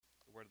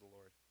the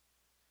Lord.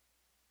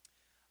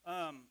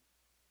 Um,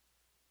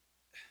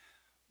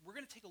 we're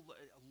going to take a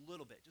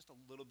little bit, just a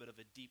little bit of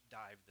a deep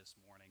dive this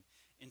morning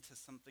into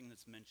something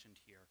that's mentioned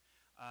here.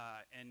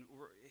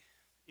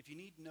 If you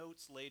need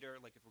notes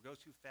later, like if we go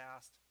too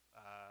fast,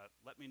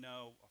 let me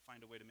know. I'll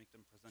find a way to make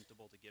them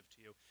presentable to give to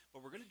you.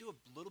 But we're going to do a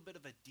little bit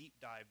of a deep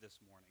dive this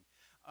morning.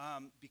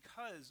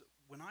 Because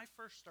when I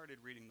first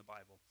started reading the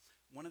Bible,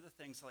 one of the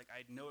things, like, I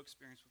had no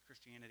experience with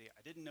Christianity.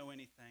 I didn't know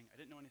anything. I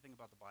didn't know anything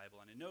about the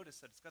Bible. And I noticed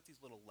that it's got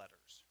these little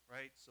letters,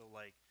 right? So,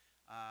 like,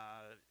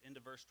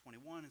 into verse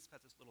 21, it's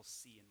got this little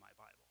C in my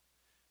Bible.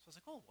 So I was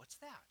like, oh, what's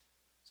that?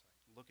 So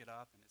I look it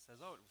up, and it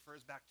says, oh, it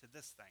refers back to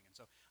this thing. And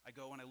so I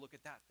go and I look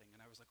at that thing, and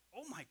I was like,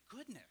 oh, my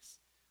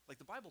goodness. Like,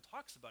 the Bible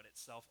talks about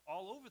itself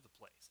all over the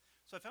place.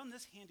 So I found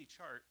this handy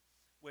chart,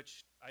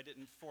 which I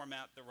didn't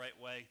format the right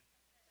way.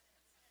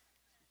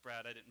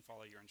 Brad, I didn't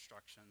follow your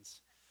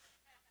instructions.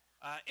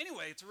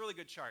 Anyway, it's a really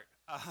good chart.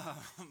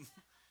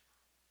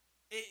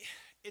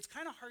 It's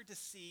kind of hard to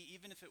see,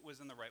 even if it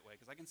was in the right way,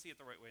 because I can see it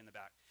the right way in the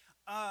back.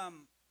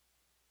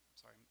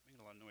 Sorry, I'm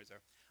making a lot of noise there.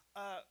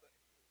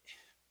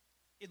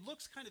 It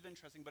looks kind of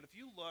interesting, but if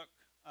you look,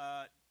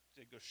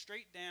 to go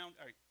straight down,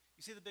 all right,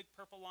 you see the big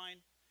purple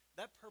line?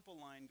 That purple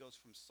line goes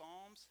from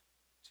Psalms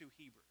to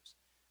Hebrews.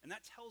 And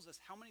that tells us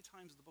how many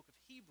times the book of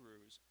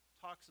Hebrews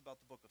talks about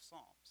the book of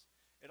Psalms.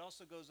 It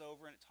also goes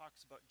over and it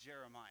talks about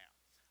Jeremiah.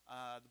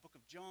 The book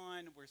of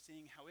John, we're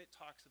seeing how it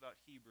talks about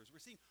Hebrews.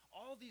 We're seeing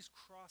all these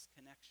cross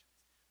connections.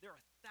 There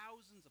are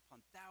thousands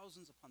upon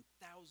thousands upon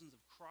thousands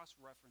of cross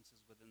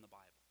references within the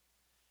Bible.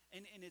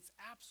 And it's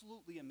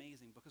absolutely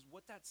amazing, because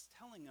what that's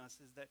telling us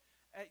is that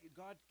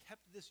God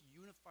kept this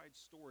unified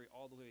story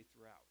all the way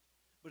throughout.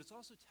 But it's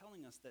also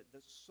telling us that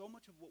so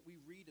much of what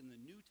we read in the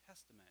New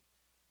Testament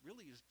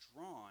really is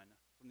drawn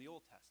from the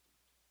Old Testament.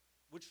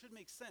 Which should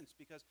make sense,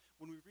 because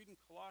when we read in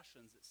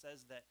Colossians, it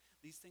says that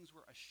these things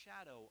were a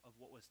shadow of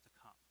what was to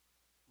come.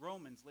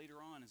 Romans later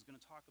on is going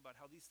to talk about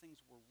how these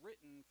things were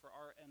written for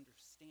our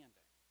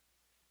understanding.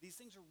 These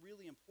things are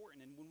really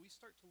important, and when we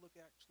start to look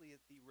actually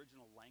at the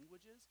original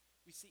languages,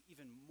 we see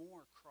even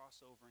more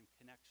crossover and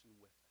connection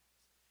with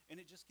things. And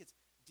it just gets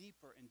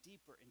deeper and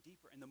deeper and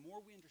deeper, and the more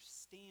we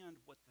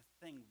understand what the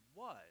thing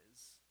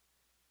was,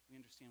 we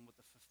understand what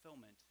the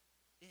fulfillment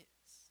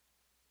is.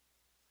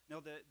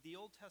 Now, the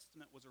Old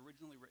Testament was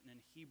originally written in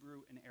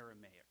Hebrew and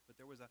Aramaic, but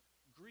there was a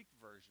Greek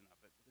version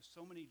of it, because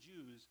so many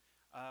Jews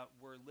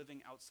were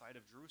living outside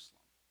of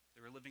Jerusalem.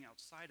 They were living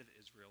outside of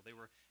Israel. They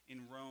were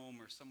in Rome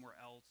or somewhere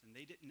else, and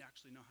they didn't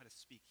actually know how to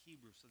speak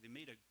Hebrew, so they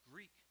made a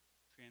Greek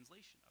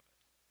translation of it.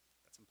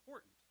 That's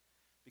important,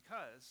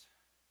 because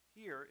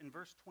here in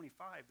verse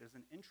 25, there's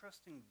an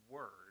interesting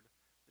word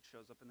that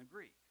shows up in the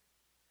Greek.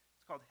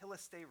 It's called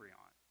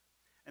hilasterion.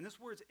 And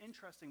this word's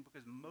interesting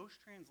because most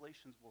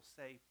translations will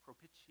say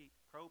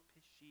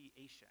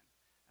propitiation.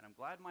 And I'm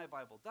glad my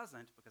Bible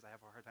doesn't, because I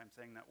have a hard time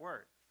saying that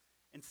word.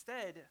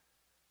 Instead,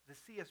 the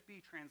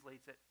CSB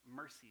translates it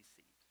mercy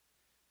seat.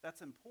 That's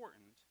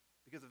important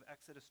because of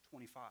Exodus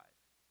 25.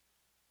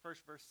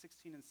 First verse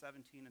 16 and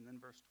 17, and then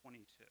verse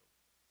 22.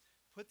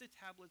 Put the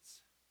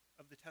tablets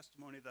of the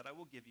testimony that I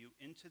will give you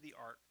into the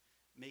ark.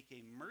 Make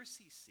a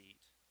mercy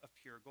seat of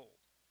pure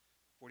gold,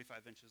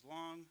 45 inches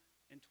long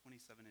and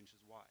 27 inches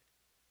wide.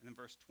 And then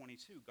verse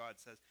 22,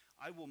 God says,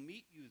 I will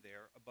meet you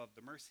there above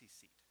the mercy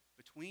seat,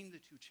 between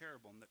the two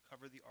cherubim that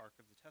cover the ark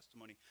of the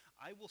testimony.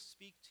 I will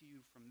speak to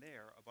you from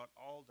there about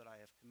all that I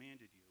have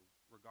commanded you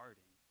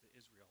regarding the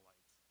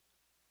Israelites.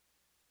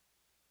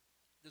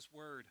 This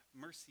word,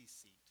 mercy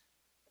seat,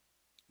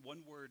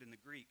 one word in the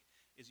Greek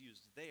is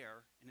used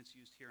there, and it's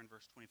used here in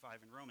verse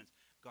 25 in Romans.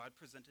 God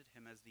presented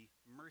him as the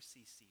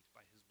mercy seat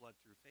by his blood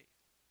through faith.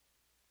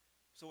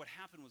 So what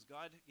happened was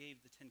God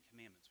gave the Ten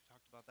Commandments. We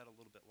talked about that a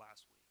little bit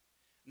last week.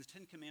 And the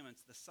Ten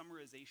Commandments, the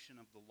summarization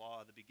of the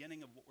law, the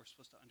beginning of what we're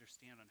supposed to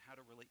understand on how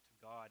to relate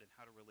to God and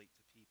how to relate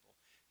to people.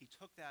 He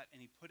took that and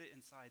he put it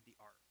inside the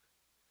ark.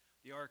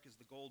 The ark is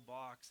the gold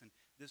box, and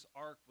this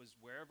ark was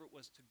wherever it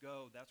was to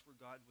go. That's where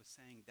God was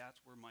saying,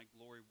 that's where my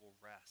glory will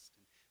rest.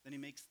 And then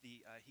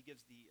he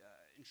gives the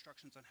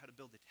instructions on how to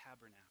build the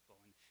tabernacle.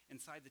 And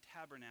inside the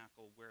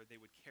tabernacle, where they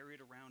would carry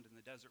it around in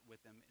the desert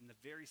with them, in the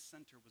very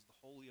center was the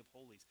Holy of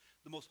Holies,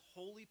 the most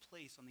holy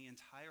place on the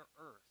entire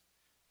earth,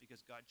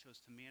 because God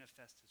chose to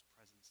manifest his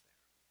presence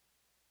there.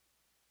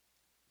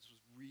 This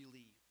was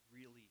really,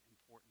 really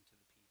important to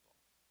the people.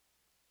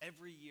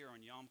 Every year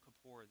on Yom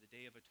Kippur, the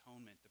Day of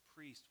Atonement, the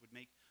priest would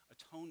make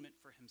atonement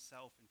for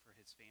himself and for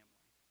his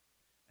family.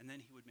 And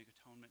then he would make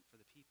atonement for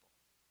the people.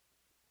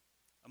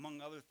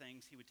 Among other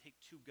things, he would take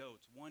two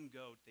goats. One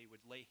goat they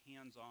would lay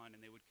hands on,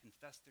 and they would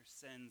confess their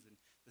sins and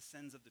the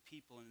sins of the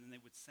people, and then they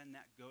would send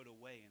that goat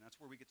away, and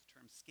that's where we get the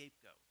term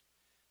scapegoat.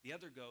 The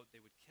other goat they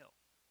would kill.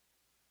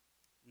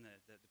 And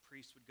the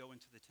priest would go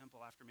into the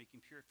temple after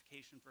making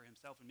purification for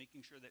himself and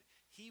making sure that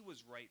he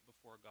was right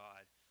before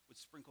God, would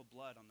sprinkle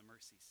blood on the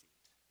mercy seat.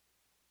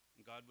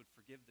 And God would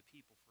forgive the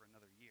people for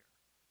another year.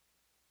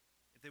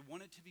 If they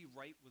wanted to be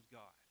right with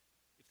God,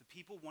 if the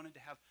people wanted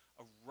to have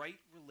a right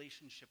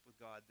relationship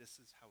with God, this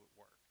is how it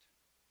worked.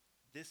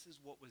 This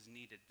is what was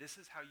needed. This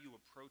is how you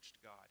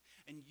approached God.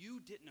 And you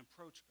didn't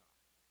approach God.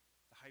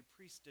 The high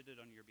priest did it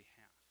on your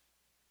behalf.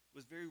 It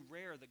was very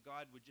rare that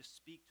God would just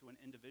speak to an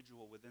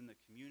individual within the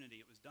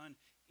community. It was done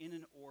in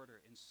an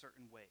order in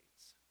certain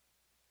ways.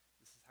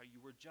 This is how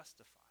you were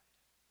justified.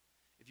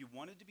 If you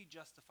wanted to be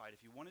justified, if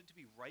you wanted to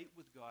be right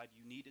with God,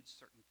 you needed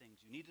certain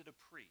things. You needed a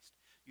priest.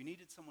 You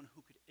needed someone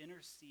who could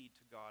intercede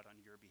to God on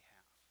your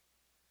behalf.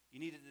 You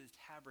needed a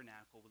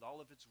tabernacle with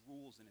all of its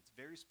rules and its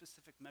very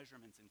specific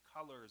measurements and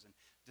colors and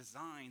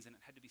designs, and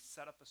it had to be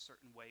set up a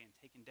certain way and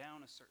taken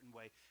down a certain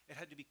way. It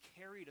had to be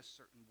carried a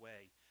certain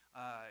way.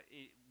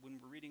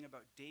 When we're reading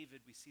about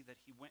David, we see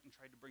that he went and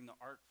tried to bring the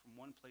ark from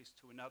one place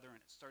to another,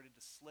 and it started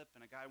to slip,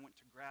 and a guy went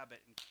to grab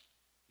it, and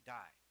he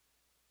died.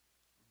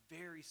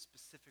 Very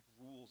specific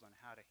rules on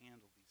how to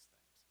handle these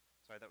things.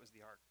 Sorry, that was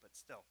the ark, but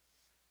still.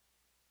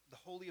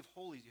 The Holy of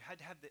Holies, you had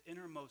to have the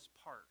innermost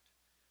part.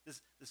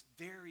 This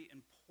very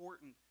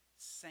important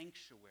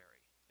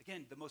sanctuary.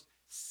 Again, the most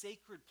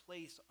sacred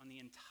place on the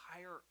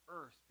entire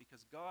earth,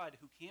 because God,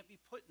 who can't be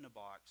put in a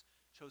box,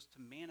 chose to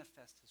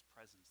manifest his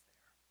presence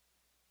there.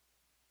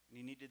 And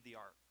you needed the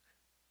ark.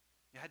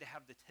 You had to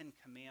have the 10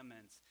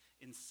 Commandments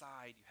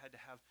inside. You had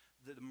to have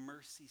the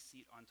mercy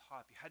seat on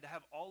top. You had to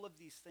have all of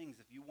these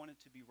things if you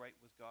wanted to be right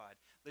with God.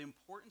 The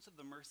importance of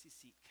the mercy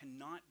seat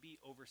cannot be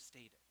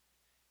overstated.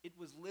 It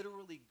was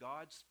literally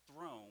God's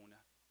throne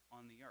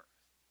on the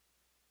earth.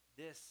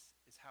 This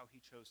is how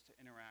he chose to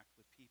interact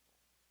with people.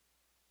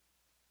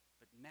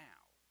 But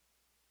now,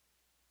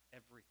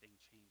 everything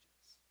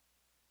changes.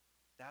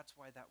 That's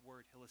why that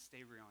word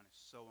hilasterion is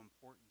so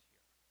important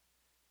here.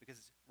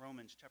 Because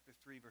Romans chapter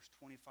 3, verse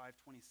 25,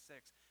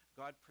 26,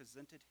 God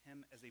presented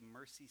him as a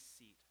mercy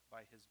seat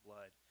by his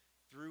blood,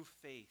 through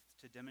faith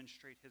to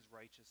demonstrate his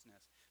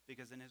righteousness.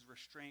 Because in his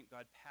restraint,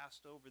 God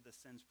passed over the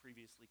sins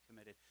previously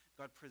committed.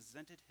 God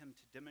presented him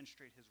to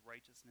demonstrate his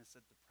righteousness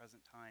at the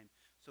present time,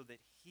 so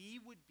that he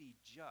would be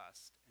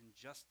just and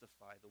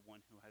justify the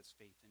one who has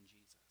faith in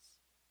Jesus.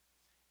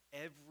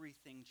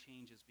 Everything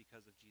changes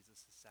because of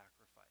Jesus'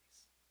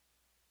 sacrifice.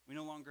 We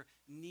no longer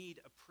need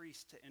a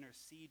priest to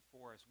intercede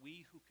for us.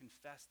 We who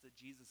confess that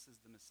Jesus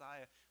is the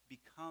Messiah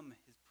become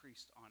his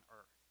priest on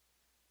earth.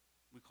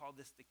 We call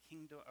this the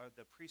kingdom, or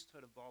the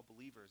priesthood of all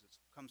believers. It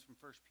comes from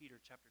 1 Peter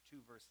chapter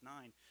 2, verse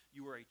 9.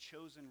 You are a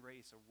chosen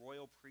race, a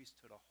royal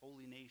priesthood, a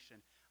holy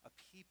nation, a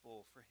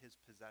people for his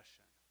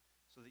possession,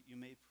 so that you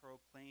may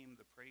proclaim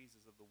the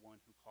praises of the one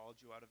who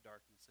called you out of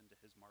darkness into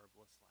his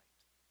marvelous light.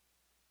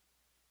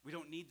 We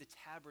don't need the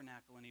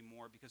tabernacle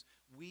anymore, because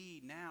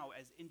we now,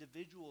 as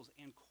individuals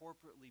and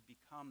corporately,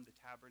 become the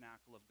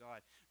tabernacle of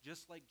God.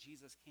 Just like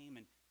Jesus came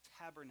and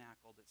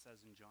tabernacled, it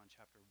says in John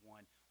chapter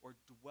 1, or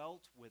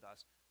dwelt with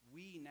us,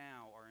 we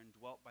now are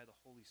indwelt by the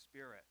Holy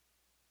Spirit.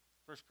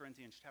 1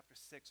 Corinthians chapter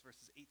 6,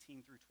 verses 18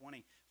 through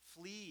 20.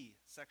 Flee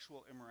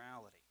sexual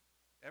immorality.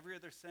 Every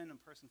other sin a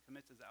person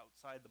commits is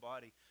outside the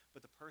body, but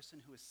the person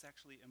who is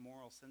sexually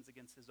immoral sins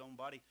against his own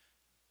body.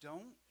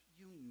 Don't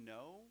you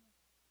know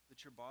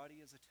that your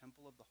body is a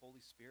temple of the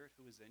Holy Spirit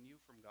who is in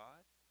you from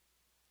God?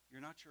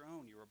 You're not your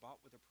own. You were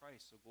bought with a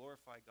price, so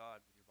glorify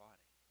God with your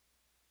body.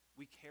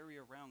 We carry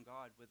around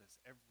God with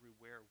us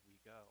everywhere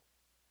we go.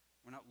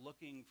 We're not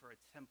looking for a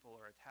temple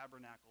or a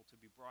tabernacle to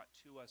be brought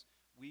to us.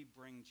 We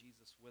bring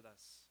Jesus with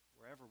us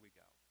wherever we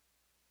go.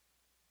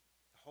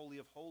 The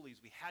Holy of Holies,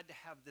 we had to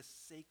have this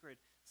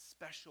sacred,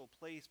 special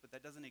place, but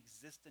that doesn't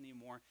exist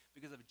anymore.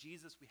 Because of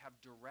Jesus, we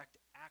have direct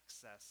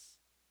access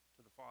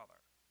to the Father.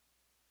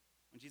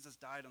 When Jesus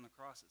died on the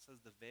cross, it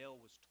says the veil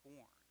was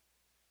torn.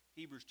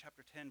 Hebrews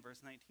chapter 10,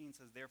 verse 19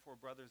 says, therefore,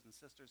 brothers and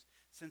sisters,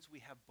 since we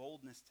have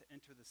boldness to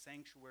enter the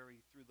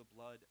sanctuary through the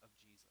blood of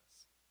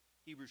Jesus.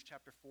 Hebrews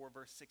chapter 4,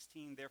 verse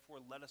 16,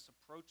 therefore, let us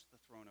approach the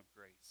throne of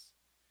grace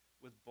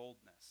with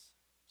boldness,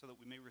 so that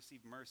we may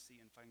receive mercy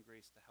and find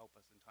grace to help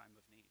us in time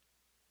of need.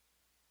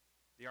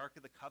 The Ark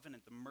of the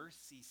Covenant, the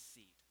mercy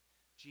seat.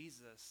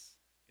 Jesus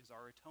is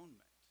our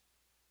atonement.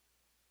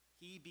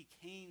 He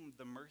became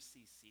the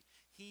mercy seat.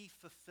 He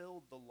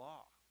fulfilled the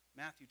law.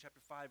 Matthew chapter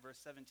 5, verse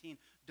 17,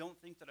 don't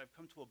think that I've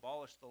come to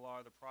abolish the law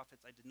or the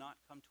prophets. I did not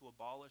come to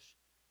abolish,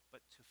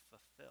 but to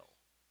fulfill.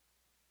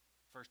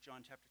 1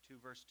 John chapter 2,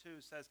 verse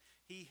 2 says,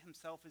 he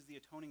himself is the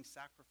atoning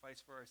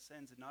sacrifice for our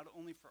sins, and not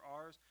only for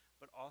ours,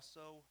 but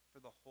also for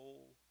the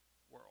whole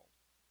world.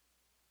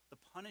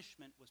 The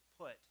punishment was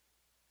put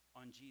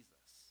on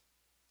Jesus.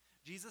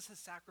 Jesus'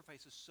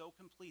 sacrifice is so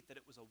complete that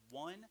it was a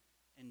one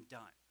and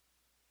done.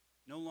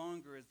 No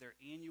longer is there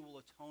annual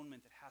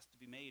atonement that has to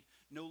be made.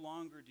 No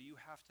longer do you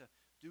have to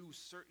do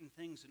certain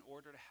things in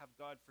order to have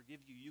God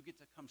forgive you. You get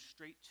to come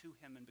straight to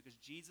him, and because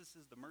Jesus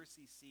is the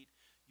mercy seat,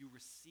 you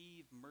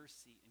receive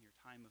mercy in your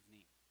time of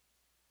need.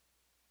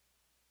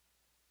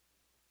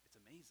 It's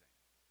amazing.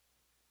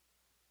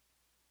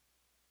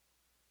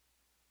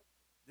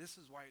 This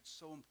is why it's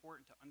so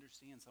important to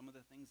understand some of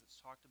the things that's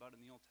talked about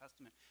in the Old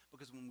Testament,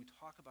 because when we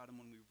talk about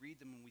them, when we read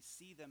them, when we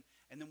see them,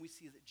 and then we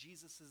see that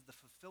Jesus is the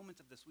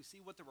fulfillment of this, we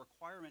see what the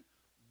requirement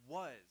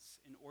was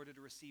in order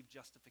to receive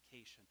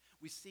justification.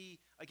 We see,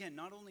 again,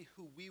 not only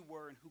who we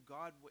were and who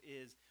God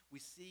is, we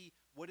see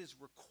what is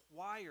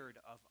required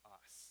of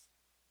us.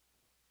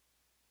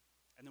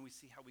 And then we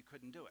see how we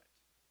couldn't do it.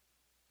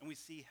 And we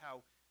see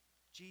how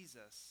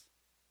Jesus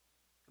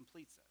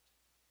completes it.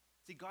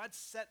 See, God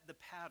set the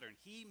pattern.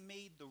 He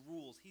made the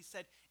rules. He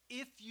said,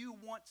 if you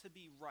want to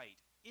be right,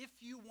 if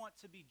you want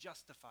to be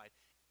justified,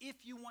 if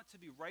you want to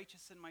be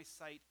righteous in my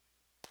sight,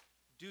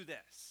 do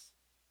this.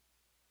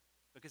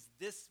 Because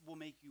this will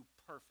make you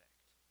perfect.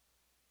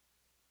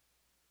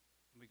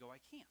 And we go,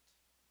 I can't.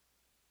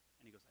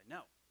 And he goes, I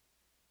know.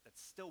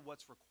 That's still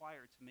what's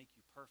required to make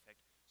you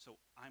perfect, so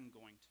I'm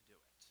going to do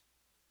it.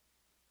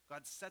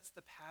 God sets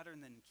the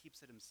pattern, then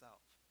keeps it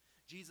himself.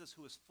 Jesus,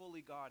 who is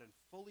fully God and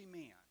fully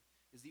man,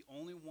 is the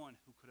only one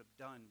who could have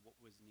done what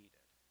was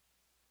needed.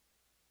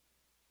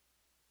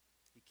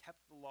 He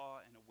kept the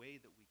law in a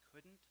way that we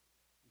couldn't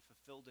and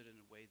fulfilled it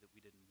in a way that we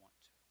didn't want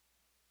to.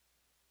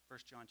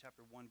 1 John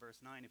chapter 1,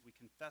 verse 9, if we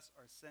confess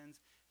our sins,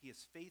 he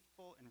is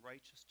faithful and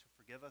righteous to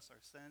forgive us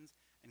our sins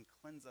and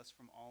cleanse us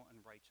from all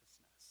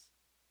unrighteousness.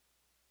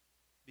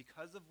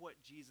 Because of what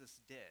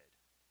Jesus did,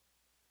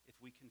 if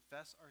we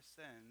confess our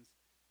sins,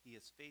 he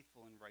is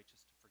faithful and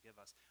righteous to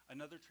forgive us.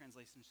 Another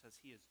translation says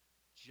he is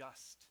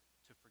just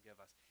to forgive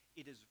us.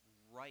 It is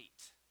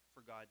right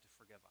for God to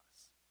forgive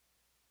us.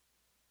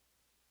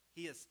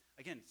 He has,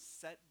 again,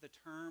 set the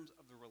terms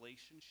of the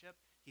relationship.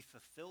 He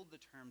fulfilled the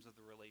terms of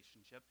the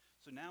relationship.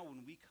 So now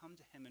when we come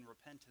to him in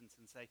repentance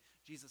and say,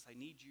 Jesus, I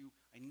need you,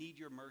 I need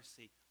your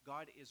mercy,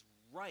 God is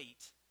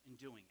right in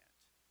doing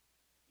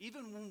it.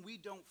 Even when we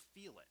don't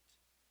feel it.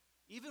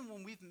 Even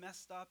when we've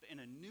messed up in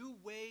a new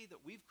way that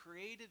we've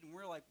created and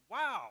we're like,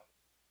 wow,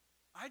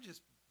 I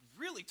just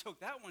really took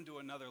that one to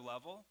another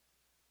level.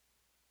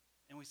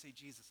 And we say,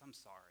 Jesus, I'm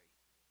sorry.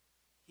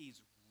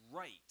 He's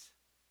right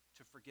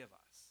to forgive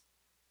us.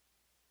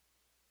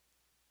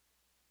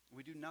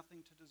 We do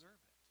nothing to deserve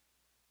it.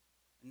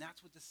 And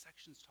that's what this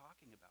section's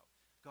talking about.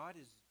 God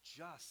is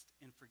just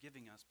in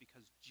forgiving us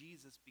because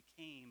Jesus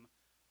became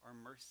our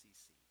mercy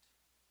seat.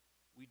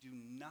 We do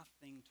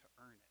nothing to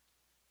earn it.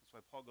 That's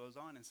why Paul goes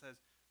on and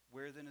says,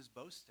 where then is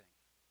boasting?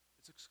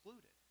 It's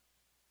excluded.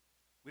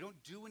 We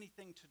don't do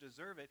anything to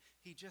deserve it.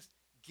 He just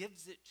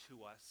gives it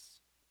to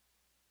us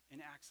in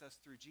access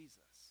through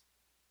Jesus.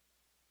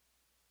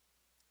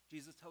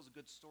 Jesus tells a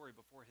good story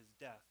before his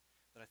death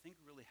that I think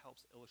really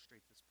helps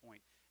illustrate this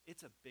point.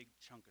 It's a big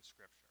chunk of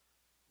scripture.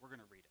 We're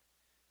going to read it.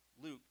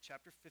 Luke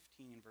chapter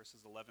 15,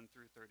 verses 11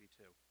 through 32.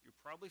 You're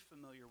probably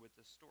familiar with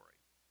this story.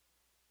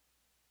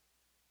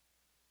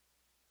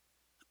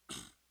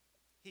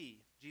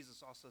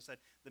 Jesus also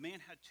said, the man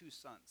had 2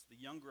 sons. The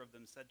younger of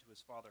them said to his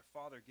father,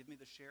 Father, give me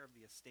the share of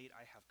the estate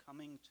I have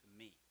coming to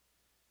me.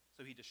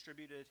 So he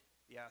distributed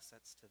the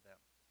assets to them.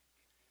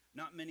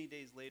 Not many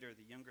days later,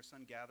 the younger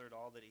son gathered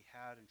all that he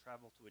had and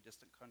traveled to a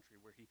distant country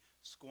where he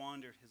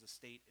squandered his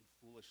estate in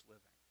foolish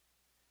living.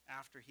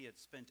 After he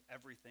had spent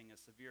everything, a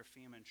severe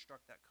famine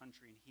struck that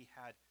country and he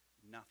had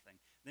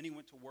nothing. Then he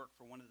went to work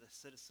for one of the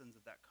citizens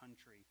of that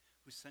country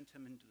who sent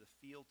him into the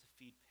field to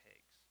feed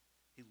pigs.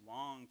 He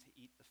longed to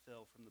eat the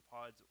fill from the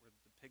pods that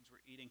the pigs were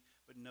eating,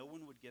 but no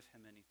one would give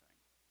him anything.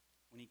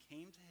 When he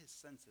came to his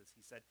senses, he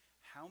said,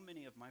 how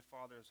many of my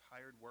father's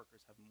hired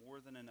workers have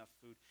more than enough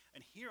food, and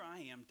here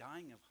I am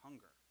dying of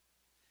hunger?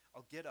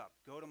 I'll get up,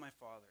 go to my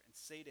father, and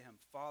say to him,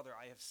 Father,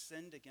 I have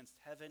sinned against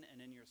heaven and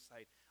in your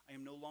sight. I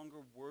am no longer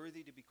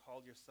worthy to be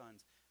called your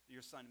son.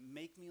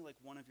 Make me like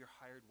one of your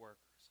hired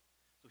workers.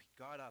 So he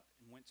got up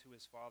and went to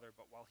his father,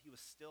 but while the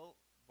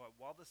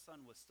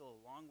son was still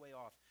a long way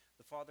off,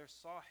 the father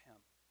saw him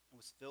and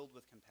was filled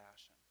with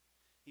compassion.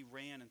 He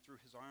ran and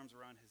threw his arms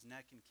around his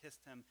neck and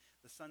kissed him.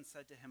 The son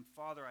said to him,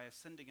 Father, I have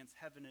sinned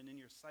against heaven and in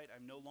your sight. I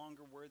am no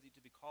longer worthy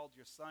to be called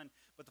your son.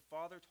 But the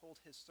father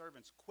told his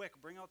servants, quick,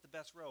 bring out the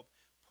best robe,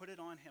 put it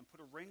on him,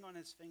 put a ring on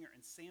his finger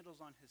and sandals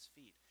on his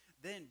feet.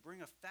 Then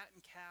bring a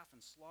fattened calf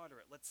and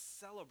slaughter it. Let's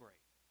celebrate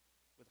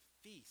with a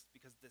feast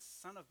because this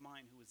son of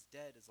mine who was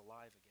dead is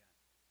alive again.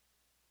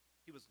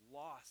 He was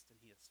lost and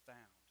he is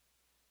found.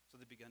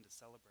 So they began to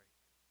celebrate.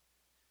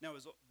 Now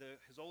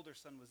his older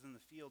son was in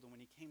the field, and when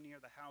he came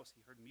near the house,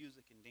 he heard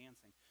music and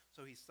dancing.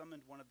 So he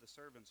summoned one of the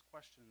servants,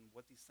 questioning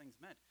what these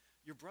things meant.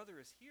 Your brother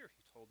is here,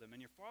 he told them,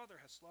 and your father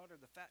has slaughtered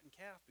the fattened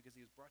calf because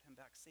he has brought him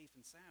back safe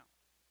and sound.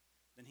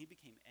 Then he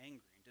became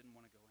angry and didn't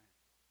want to go in.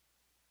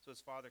 So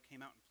his father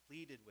came out and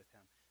pleaded with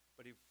him,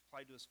 but he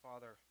replied to his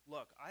father,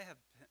 look,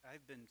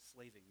 I've been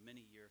slaving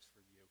many years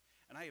for you,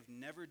 and I have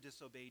never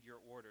disobeyed your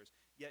orders,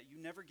 yet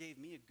you never gave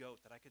me a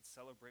goat that I could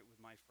celebrate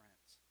with my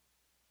friends.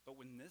 But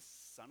when this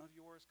son of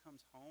yours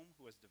comes home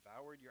who has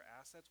devoured your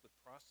assets with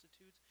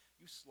prostitutes,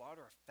 you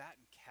slaughter a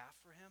fattened calf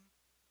for him?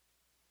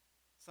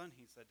 Son,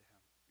 he said to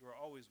him, you are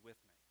always with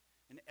me,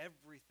 and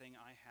everything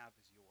I have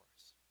is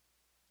yours.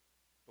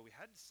 But we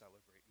had to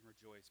celebrate and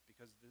rejoice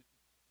because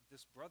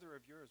this brother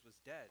of yours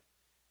was dead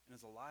and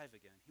is alive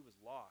again. He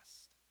was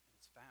lost and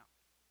is found.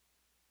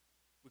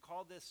 We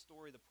call this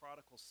story the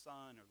prodigal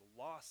son or the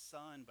lost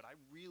son, but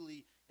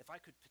if I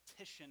could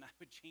petition, I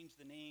would change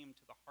the name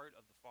to the heart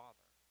of the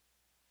Father.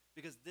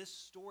 Because this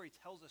story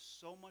tells us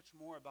so much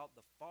more about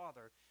the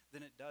Father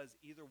than it does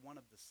either one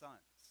of the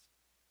sons.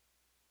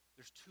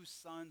 There's two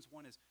sons.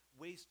 One is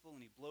wasteful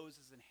and he blows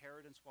his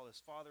inheritance while his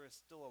father is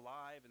still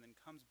alive and then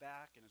comes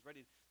back and is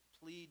ready to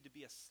plead to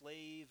be a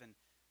slave. And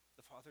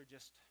the father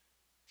just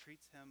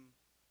treats him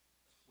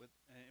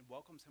and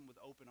welcomes him with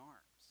open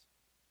arms.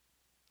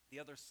 The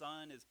other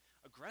son is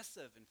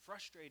aggressive and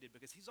frustrated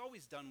because he's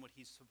always done what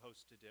he's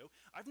supposed to do.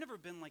 I've never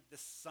been like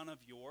this son of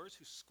yours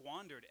who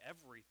squandered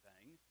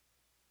everything.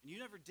 And you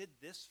never did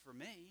this for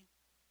me.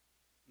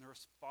 And the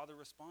father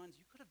responds,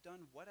 you could have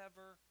done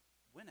whatever,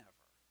 whenever.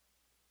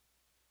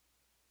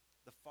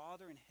 The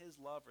Father and his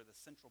love are the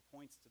central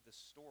points to this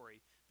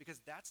story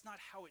because that's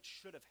not how it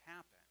should have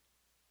happened.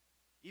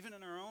 Even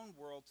in our own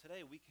world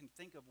today, we can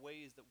think of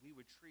ways that we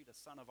would treat a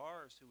son of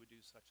ours who would do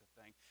such a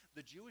thing.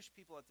 The Jewish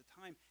people at the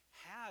time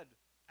had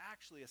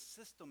actually a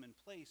system in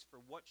place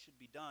for what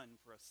should be done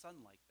for a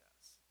son like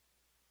this.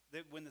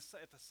 That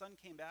if a son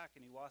came back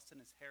and he lost an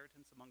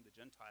inheritance among the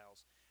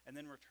Gentiles and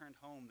then returned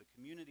home, the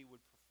community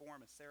would perform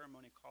a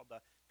ceremony called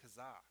the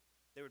kazah.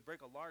 They would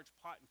break a large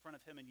pot in front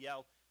of him and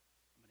yell,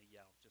 I'm going to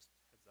yell, just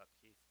heads up,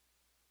 Keith.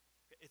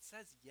 It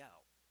says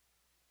yell,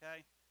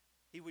 okay?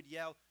 He would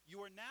yell, you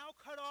are now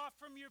cut off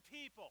from your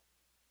people.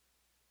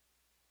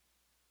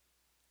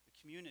 The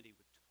community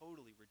would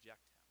totally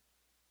reject him.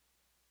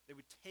 They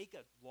would take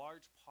a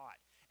large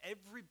pot.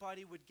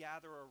 Everybody would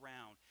gather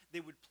around. They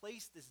would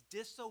place this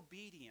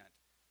disobedient,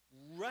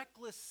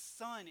 reckless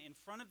son in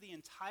front of the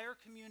entire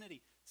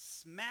community,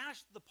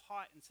 smash the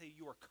pot and say,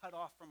 you are cut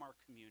off from our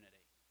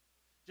community.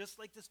 Just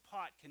like this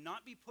pot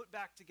cannot be put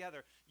back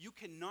together, you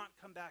cannot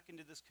come back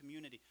into this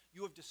community.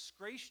 You have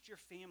disgraced your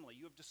family.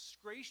 You have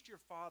disgraced your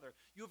father.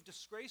 You have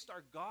disgraced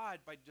our God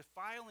by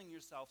defiling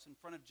yourselves in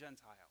front of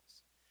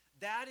Gentiles.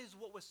 That is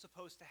what was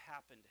supposed to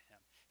happen to him.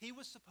 He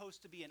was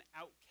supposed to be an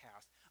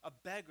outcast, a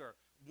beggar,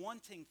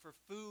 wanting for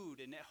food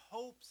in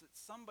hopes that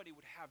somebody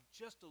would have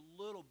just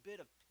a little bit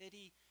of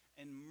pity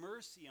and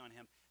mercy on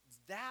him.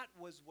 That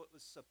was what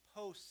was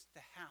supposed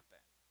to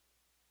happen.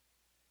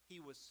 He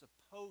was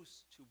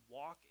supposed to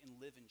walk and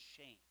live in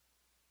shame.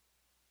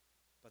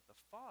 But the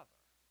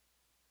Father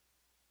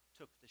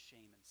took the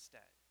shame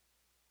instead.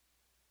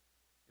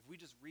 If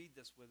we just read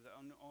this with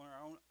our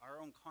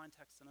own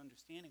context and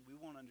understanding, we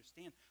won't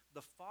understand.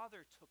 The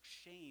Father took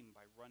shame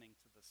by running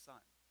to the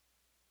Son.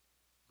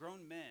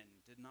 Grown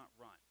men did not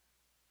run.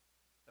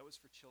 That was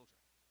for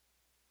children.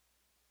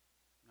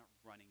 They're not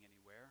running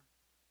anywhere.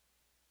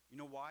 You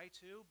know why,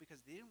 too? Because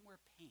they didn't wear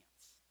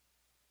pants,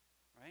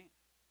 right?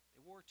 They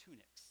wore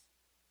tunics,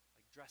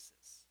 like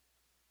dresses.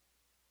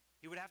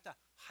 He would have to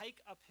hike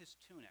up his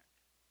tunic,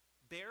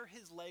 bare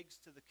his legs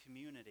to the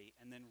community,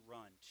 and then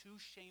run. Two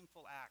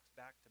shameful acts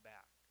back to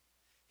back.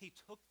 He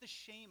took the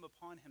shame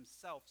upon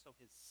himself so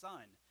his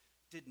son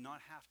did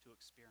not have to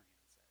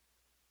experience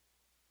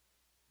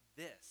it.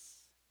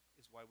 This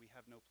is why we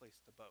have no place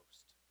to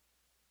boast.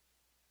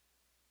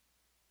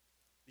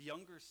 The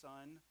younger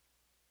son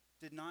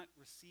did not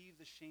receive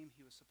the shame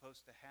he was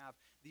supposed to have.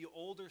 The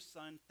older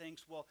son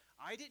thinks, well,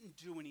 I didn't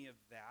do any of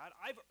that.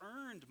 I've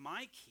earned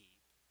my keep.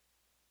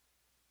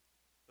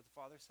 But the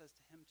father says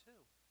to him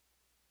too,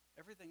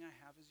 everything I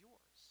have is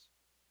yours.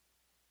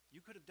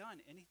 You could have done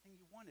anything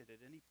you wanted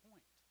at any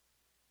point.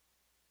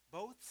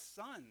 Both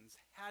sons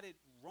had it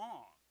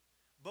wrong.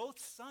 Both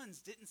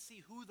sons didn't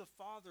see who the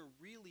father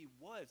really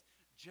was,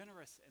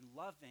 generous and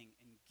loving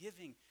and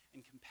giving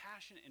and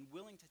compassionate and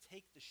willing to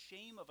take the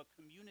shame of a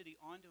community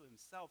onto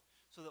himself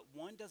so that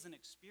one doesn't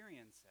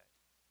experience it.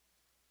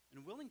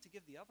 And willing to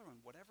give the other one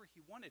whatever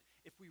he wanted.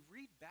 If we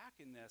read back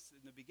in this,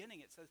 in the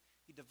beginning, it says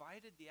he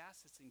divided the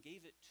assets and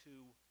gave it to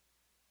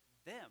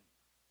them.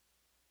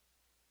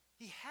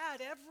 He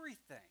had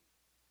everything.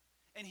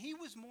 And he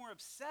was more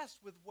obsessed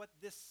with what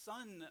this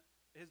son,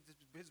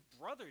 his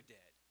brother,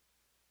 did.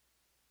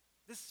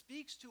 This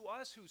speaks to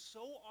us who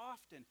so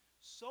often,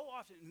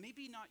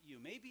 maybe not you,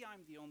 maybe I'm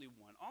the only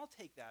one. I'll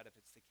take that if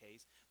it's the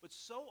case, but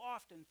so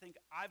often think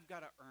I've got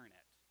to earn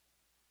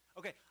it.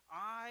 Okay,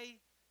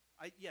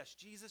 yes,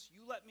 Jesus,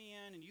 you let me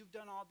in and you've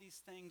done all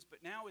these things,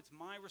 but now it's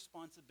my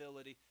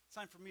responsibility. It's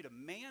time for me to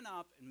man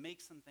up and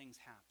make some things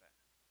happen.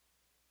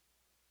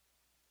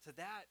 To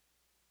that,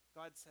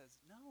 God says,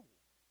 no.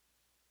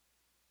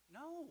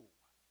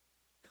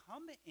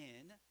 Come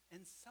in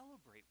and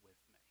celebrate with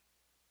me.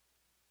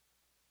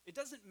 It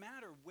doesn't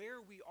matter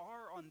where we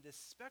are on this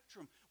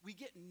spectrum. We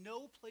get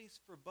no place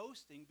for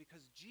boasting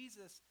because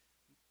Jesus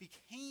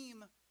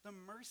became the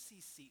mercy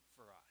seat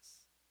for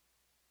us.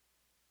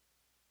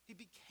 He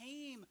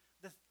became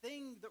the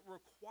thing that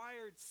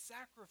required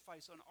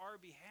sacrifice on our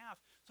behalf.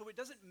 So it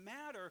doesn't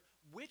matter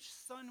which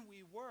son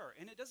we were,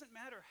 and it doesn't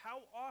matter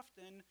how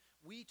often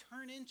we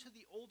turn into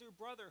the older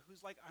brother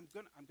who's like, I'm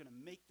gonna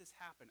make this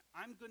happen.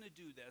 I'm gonna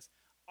do this.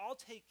 I'll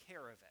take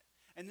care of it.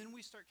 And then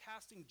we start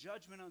casting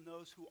judgment on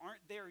those who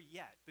aren't there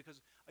yet because,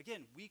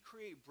 again, we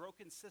create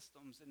broken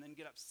systems and then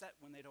get upset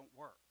when they don't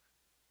work.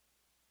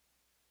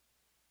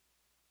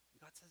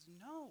 God says,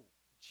 no,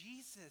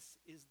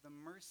 Jesus is the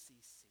mercy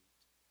seat.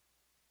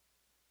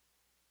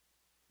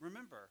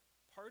 Remember,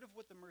 part of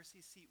what the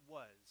mercy seat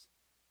was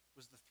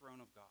the throne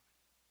of God.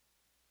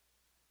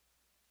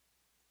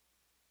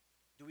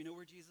 Do we know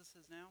where Jesus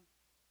is now?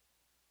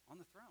 On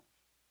the throne.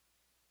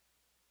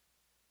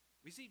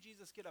 We see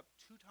Jesus get up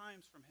 2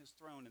 times from his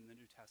throne in the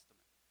New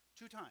Testament.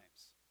 2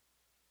 times.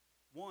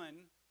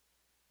 One,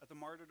 at the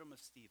martyrdom of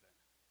Stephen.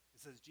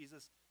 It says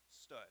Jesus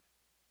stood.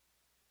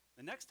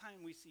 The next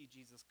time we see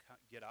Jesus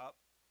get up,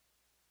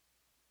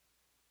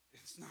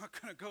 it's not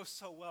going to go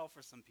so well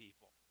for some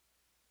people.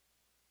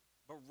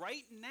 But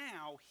right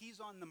now, he's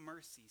on the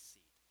mercy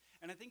seat.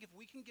 And I think if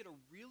we can get a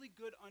really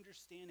good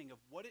understanding of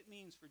what it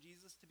means for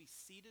Jesus to be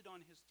seated on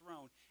his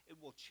throne, it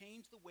will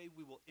change the way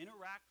we will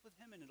interact with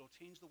him, and it'll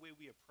change the way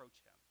we approach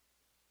him.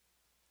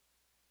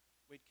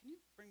 Wait, can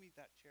you bring me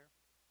that chair?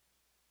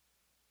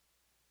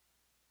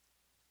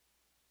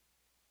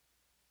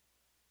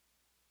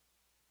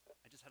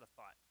 I just had a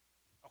thought.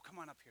 Oh, come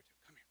on up here, too.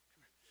 Come here.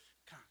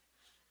 Come on.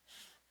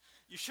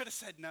 You should have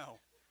said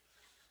no.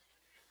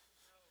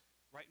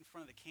 Right in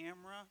front of the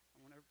camera. I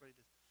want everybody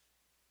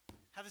to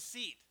have a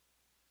seat.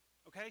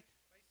 Okay?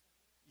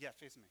 Yeah,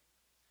 face me.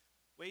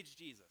 Wage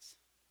Jesus.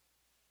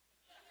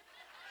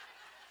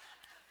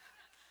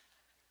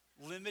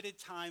 Limited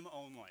time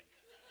only.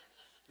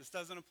 This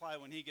doesn't apply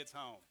when he gets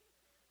home.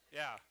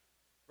 Yeah,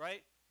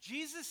 right?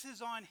 Jesus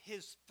is on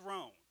his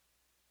throne.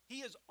 He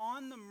is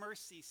on the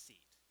mercy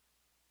seat.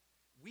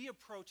 We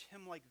approach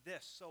him like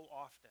this so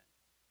often,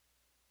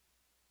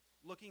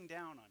 looking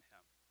down on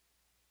him.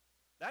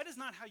 That is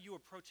not how you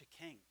approach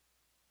a king.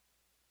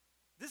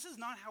 This is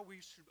not how we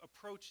should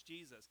approach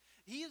Jesus.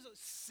 He is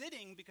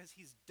sitting because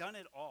he's done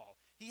it all.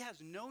 He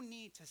has no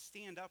need to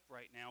stand up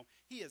right now.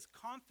 He is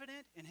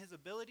confident in his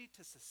ability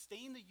to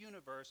sustain the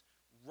universe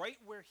right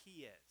where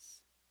he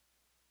is.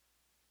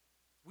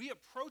 We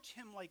approach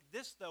him like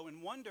this, though,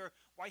 and wonder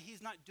why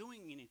he's not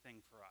doing anything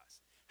for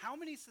us. How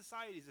many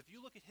societies, if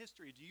you look at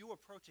history, do you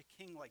approach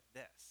a king like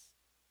this?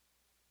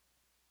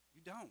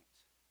 You don't.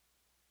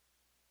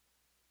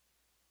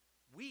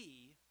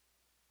 We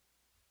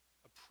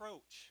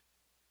approach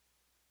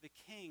the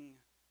king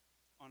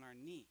on our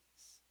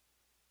knees.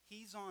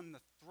 He's on the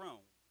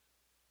throne.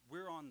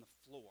 We're on the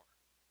floor.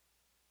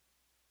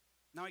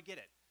 Now I get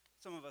it.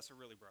 Some of us are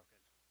really broken.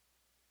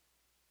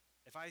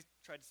 If I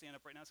tried to stand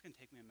up right now, it's going to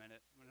take me a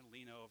minute. I'm going to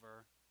lean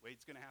over.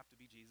 Wade's going to have to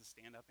be Jesus.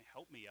 Stand up and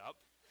help me up.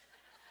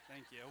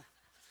 Thank you.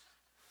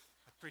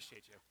 I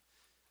appreciate you.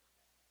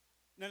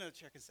 No, the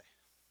chair can stay.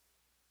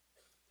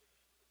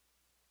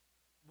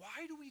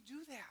 Why do we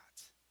do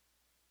that?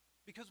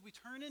 Because we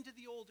turn into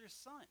the older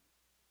son.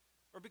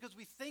 Or because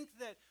we think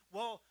that,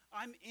 well,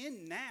 I'm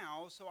in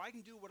now, so I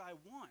can do what I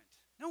want.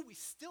 No, we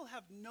still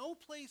have no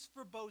place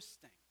for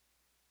boasting.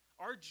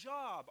 Our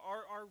job,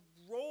 our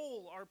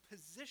role, our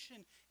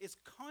position is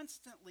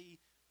constantly,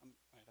 I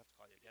might have to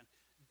call you again,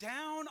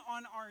 down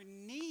on our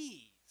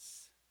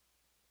knees.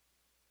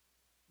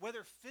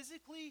 Whether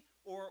physically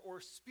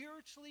or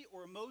spiritually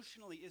or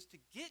emotionally, is to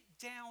get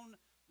down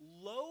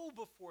low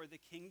before the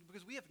king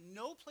because we have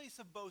no place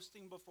of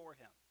boasting before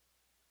him.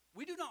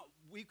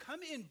 We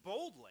come in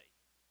boldly,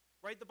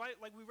 right?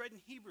 Like we read in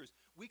Hebrews,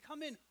 we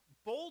come in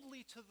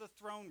boldly to the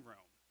throne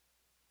room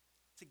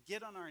to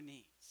get on our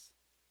knees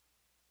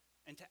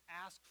and to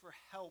ask for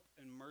help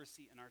and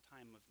mercy in our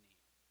time of need.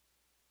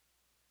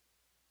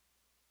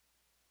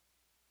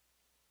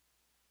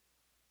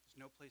 There's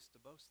no place to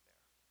boast there.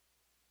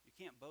 You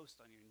can't boast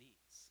on your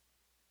knees.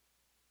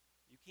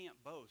 You can't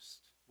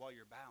boast while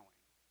you're bowing.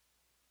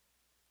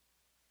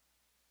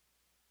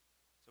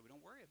 So we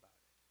don't worry about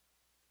it.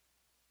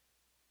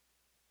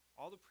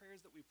 All the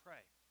prayers that we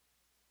pray,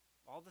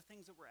 all the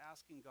things that we're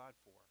asking God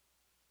for,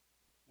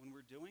 when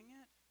we're doing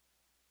it,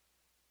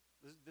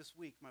 this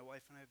week my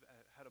wife and I have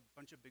had a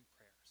bunch of big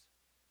prayers.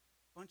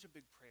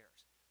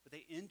 But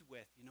they end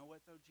with, you know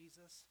what though,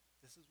 Jesus?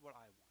 This is what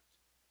I want.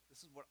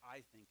 This is what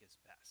I think is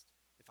best.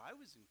 If I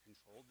was in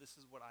control, this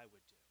is what I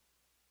would do.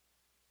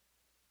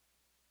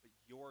 But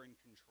you're in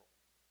control.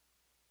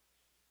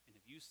 And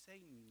if you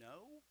say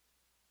no,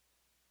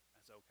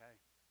 that's okay.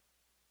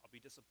 I'll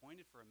be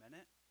disappointed for a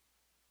minute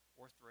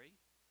or 3.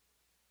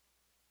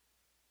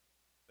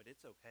 But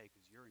it's okay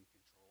because you're in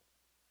control.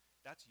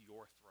 That's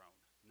your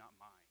throne, not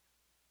mine.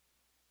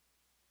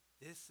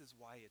 This is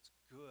why it's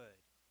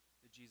good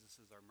that Jesus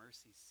is our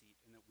mercy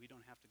seat and that we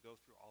don't have to go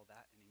through all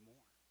that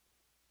anymore.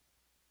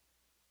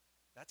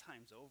 That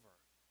time's over.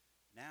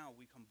 Now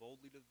we come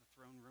boldly to the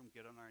throne room,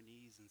 get on our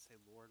knees, and say,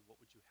 Lord, what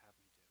would you have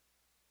me do?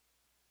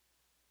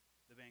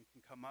 The band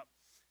can come up,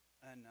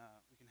 and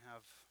we can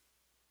have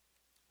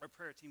our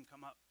prayer team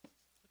come up.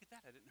 Look at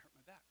that, I didn't hurt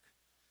my back.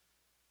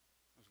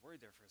 I was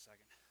worried there for a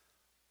second.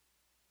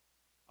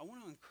 I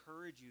want to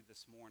encourage you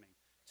this morning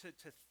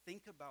to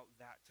think about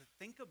that, to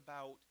think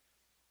about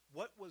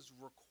what was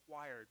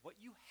required,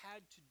 what you had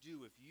to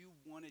do if you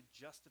wanted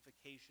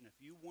justification, if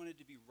you wanted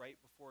to be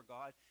right before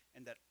God,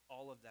 and that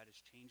all of that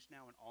has changed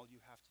now, and all you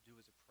have to do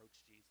is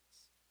approach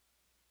Jesus.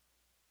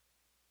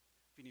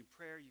 If you need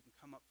prayer, you can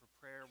come up for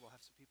prayer. We'll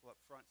have some people up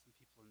front, some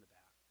people in the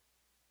back.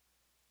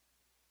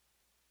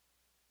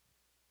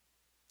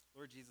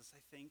 Lord Jesus,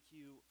 I thank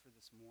you for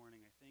this morning.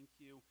 I thank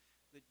you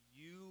that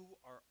you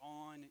are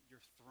on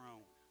your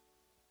throne.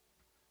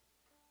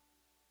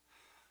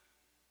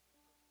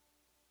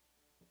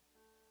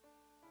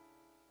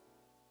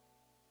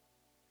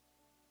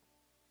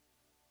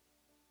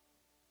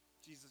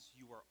 Jesus,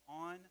 you are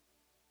on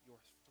your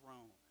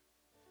throne.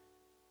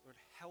 Lord,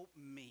 help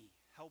me,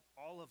 help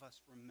all of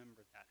us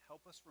remember that.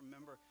 Help us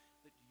remember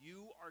that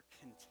you are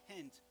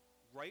content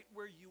right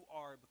where you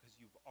are because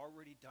you've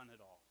already done it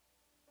all.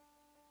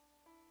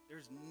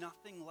 There's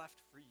nothing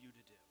left for you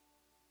to do.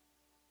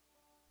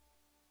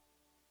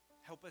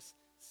 Help us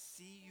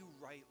see you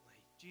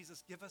rightly.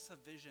 Jesus, give us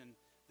a vision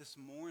this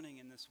morning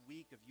and this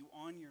week of you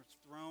on your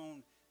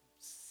throne,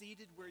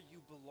 seated where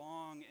you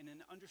belong, and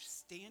in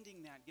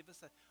understanding that, give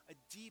us a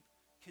deep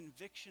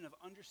conviction of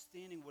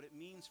understanding what it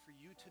means for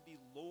you to be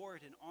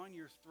Lord and on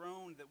your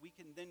throne, that we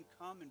can then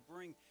come and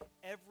bring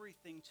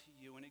everything to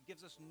you, and it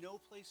gives us no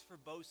place for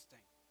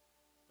boasting,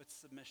 but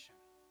submission.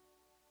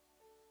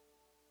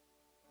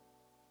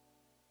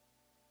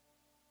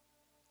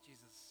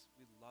 Jesus,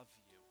 we love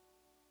you.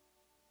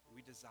 We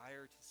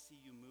desire to see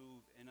you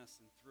move in us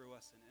and through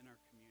us and in our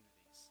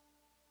communities.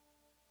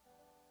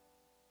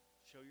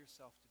 Show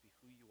yourself to be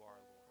who you are,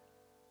 Lord,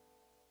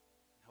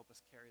 and help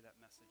us carry that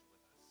message with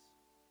us.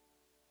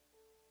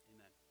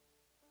 Amen.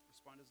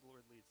 Respond as the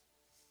Lord leads.